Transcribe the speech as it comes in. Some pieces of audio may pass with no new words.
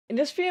In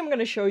this video, I'm going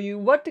to show you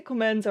what the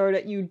commands are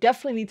that you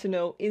definitely need to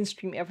know in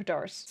Stream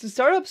Avatars. To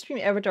start up Stream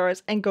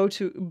Avatars and go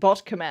to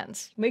Bot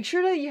Commands. Make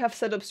sure that you have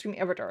set up Stream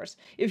Avatars.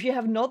 If you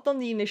have not done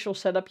the initial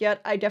setup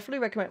yet, I definitely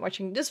recommend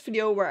watching this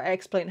video where I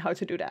explain how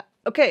to do that.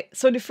 Okay,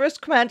 so the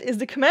first command is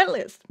the command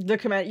list. The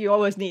command you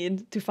always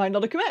need to find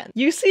all the commands.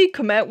 You see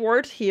command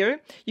word here.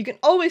 You can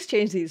always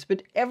change these,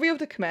 but every of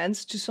the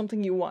commands to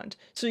something you want.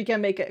 So you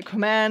can make a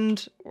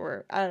command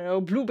or, I don't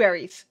know,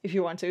 blueberries if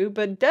you want to,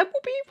 but that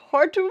would be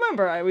hard to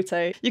remember, I would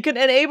say. You can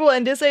enable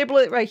and disable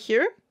it right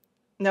here.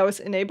 Now it's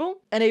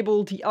enable.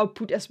 Enable the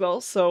output as well,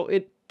 so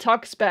it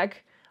talks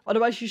back.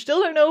 Otherwise, you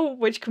still don't know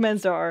which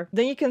commands there are.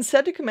 Then you can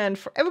set the command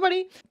for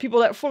everybody, people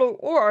that follow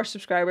or are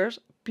subscribers,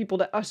 people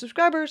that are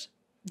subscribers,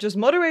 just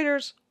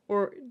moderators,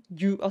 or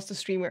you as the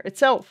streamer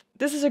itself.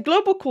 This is a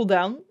global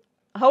cooldown.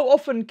 How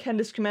often can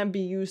this command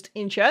be used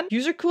in chat?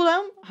 User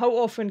cooldown. How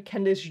often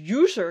can this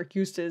user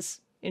use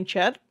this in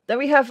chat? Then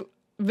we have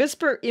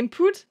whisper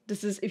input.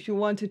 This is if you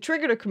want to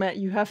trigger the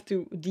command, you have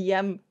to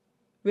DM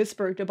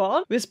whisper the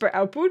bot. Whisper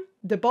output.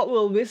 The bot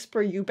will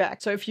whisper you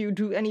back. So if you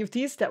do any of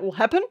these, that will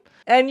happen.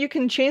 And you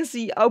can change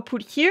the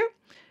output here.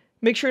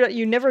 Make sure that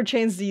you never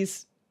change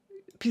these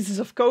pieces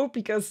of code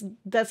because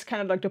that's kind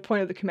of like the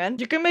point of the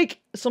command. You can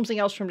make something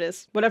else from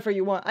this, whatever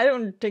you want. I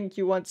don't think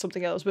you want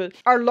something else, but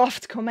are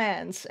loved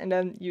commands, and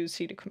then you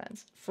see the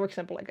commands, for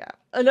example, like that.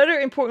 Another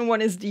important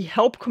one is the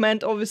help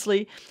command,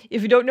 obviously.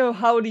 If you don't know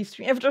how the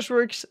Stream Avatars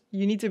works,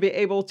 you need to be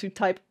able to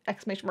type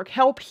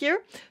 !help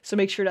here. So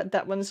make sure that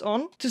that one is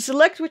on. To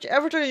select which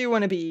avatar you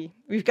want to be,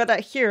 we've got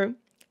that here.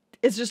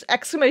 It's just !,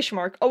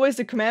 always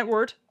the command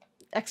word, !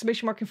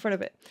 in front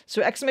of it.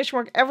 So !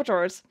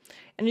 avatars,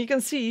 and you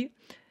can see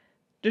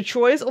the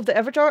choice of the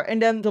avatar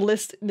and then the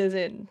list is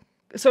in.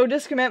 So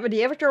this command with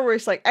the avatar where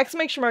it's like !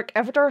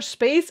 avatar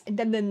space and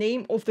then the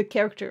name of the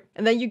character.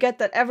 And then you get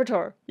that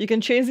avatar. You can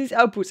change these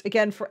outputs.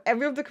 Again, for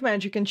every of the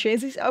commands, you can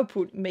change these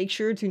output. Make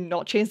sure to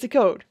not change the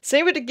code.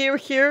 Same with the gear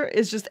here.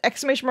 It's just !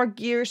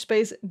 gear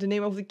space the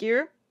name of the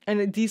gear.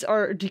 And these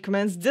are the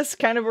commands. This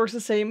kind of works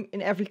the same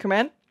in every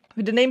command.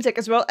 With the name tag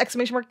as well, !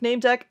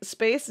 name tag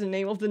space the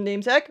name of the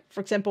name tag,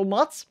 for example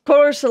mods.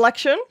 Color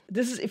selection,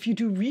 this is if you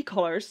do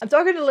recolors. I'm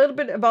talking a little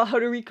bit about how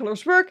the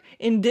recolors work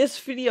in this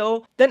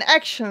video. Then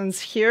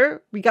actions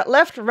here, we got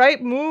left, right,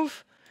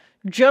 move,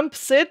 jump,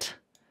 sit,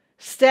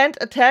 stand,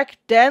 attack,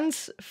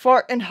 dance,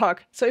 fart, and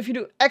hug. So if you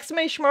do !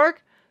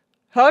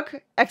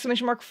 hug, !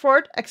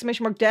 fart, !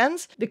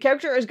 dance, the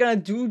character is gonna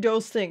do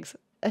those things.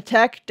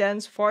 Attack,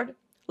 dance, fart,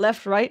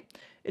 left, right.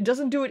 It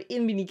doesn't do it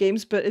in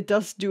minigames, but it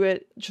does do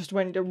it just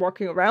when they're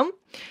walking around.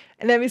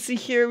 And then we see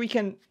here we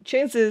can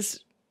change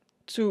this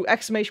to !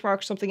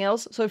 something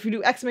else. So if you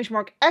do !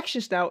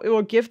 actions now, it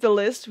will give the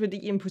list with the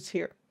inputs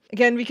here.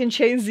 Again, we can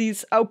change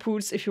these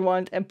outputs if you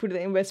want and put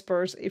it in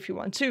whispers if you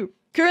want to.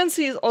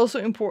 Currency is also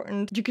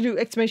important. You can do !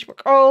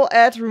 all,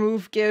 add,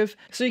 remove, give.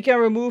 So you can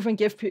remove and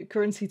give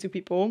currency to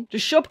people. The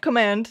shop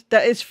command,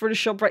 that is for the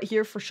shop right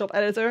here, for shop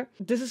editor.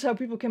 This is how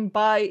people can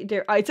buy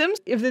their items.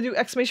 If they do !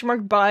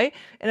 buy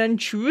and then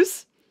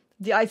choose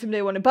the item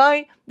they want to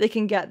buy, they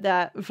can get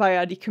that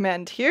via the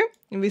command here.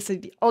 And we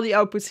see all the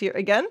outputs here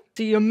again.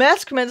 So your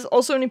mass command is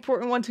also an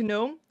important one to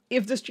know.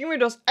 If the streamer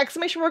does !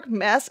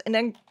 mass, and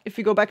then if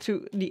you go back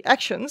to the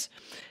actions,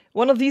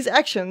 one of these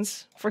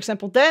actions, for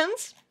example,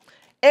 dance,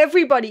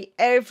 every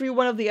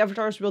one of the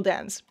avatars will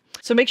dance.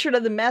 So make sure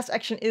that the mass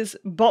action is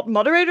bot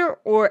moderator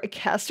or a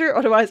caster,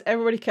 otherwise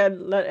everybody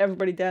can let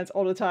everybody dance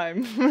all the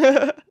time.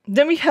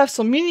 Then we have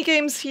some mini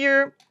games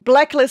here,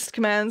 blacklist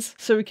commands,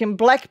 so we can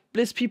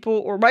blacklist people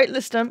or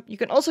whitelist them. You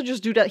can also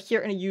just do that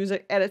here in a user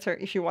editor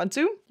if you want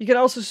to. You can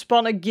also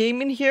spawn a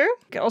game in here.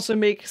 You can also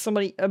make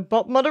somebody a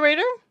bot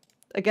moderator.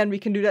 Again, we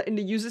can do that in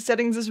the user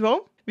settings as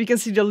well. We can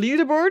see the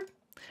leaderboard.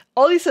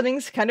 All these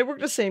settings kind of work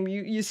the same.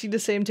 You see the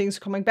same things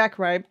coming back,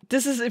 right?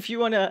 This is if you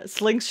want to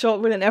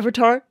slingshot with an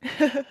avatar.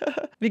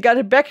 We got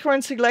a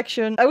background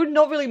selection. I would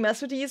not really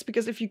mess with these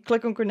because if you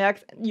click on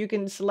connect, you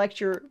can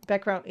select your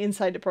background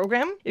inside the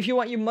program. If you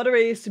want your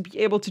moderators to be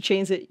able to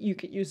change it, you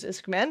could use this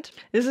command.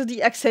 This is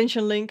the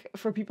extension link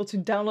for people to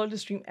download the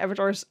Stream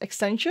Avatars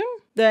extension.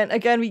 Then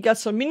again, we got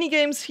some mini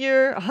games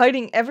here.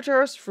 Hiding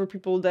avatars for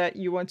people that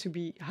you want to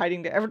be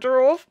hiding the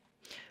avatar of.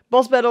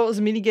 Boss battle is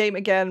a mini game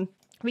again.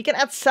 We can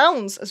add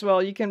sounds as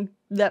well. You can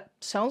let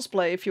sounds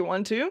play if you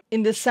want to.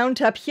 In the sound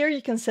tab here,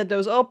 you can set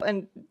those up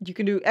and you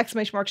can do !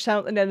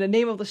 sound and then the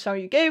name of the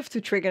sound you gave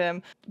to trigger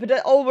them. But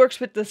that all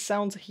works with the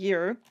sound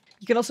here.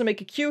 You can also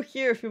make a queue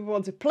here if people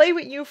want to play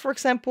with you, for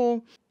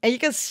example. And you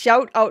can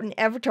shout out an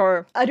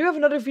avatar. I do have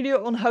another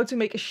video on how to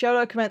make a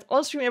shoutout command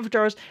on Stream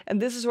Avatars,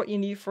 and this is what you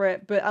need for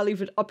it, but I'll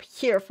leave it up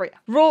here for you.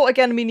 Roll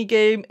again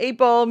minigame,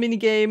 8-ball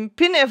minigame,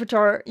 pin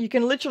avatar. You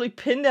can literally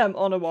pin them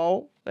on a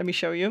wall. Let me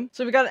show you.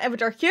 So we got an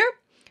avatar here.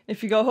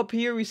 If you go up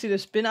here, we see the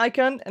spin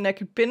icon, and I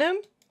can pin him.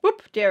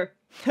 Whoop, there.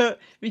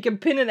 We can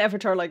pin an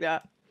avatar like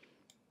that.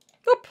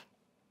 Whoop.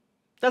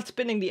 That's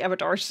pinning the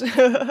avatars.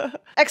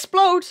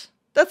 Explode.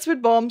 That's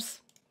with bombs.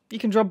 You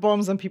can drop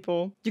bombs on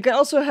people. You can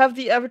also have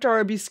the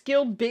avatar be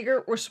scaled bigger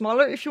or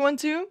smaller if you want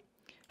to.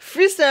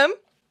 Freeze them.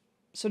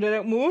 so they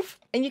don't move.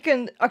 And you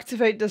can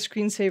activate the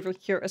screensaver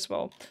here as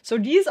well. So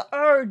these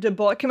are the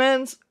bot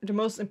commands, the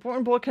most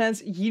important bot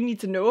commands you need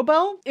to know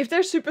about. If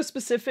they're super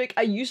specific,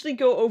 I usually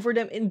go over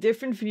them in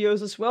different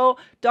videos as well,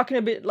 talking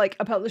a bit like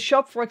about the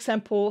shop, for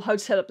example, how to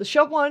set up the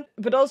shop one,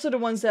 but also the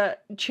ones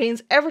that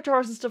change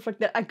avatars and stuff like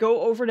that. I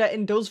go over that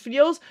in those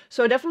videos.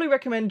 So I definitely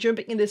recommend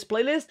jumping in this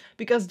playlist,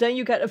 because then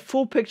you get a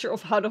full picture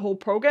of how the whole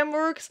program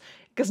works,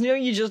 because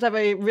you just have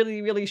a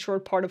really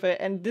short part of it,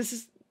 and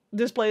this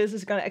playlist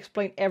is going to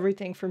explain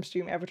everything from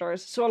Stream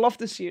Avatars, so I'd love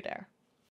to see you there.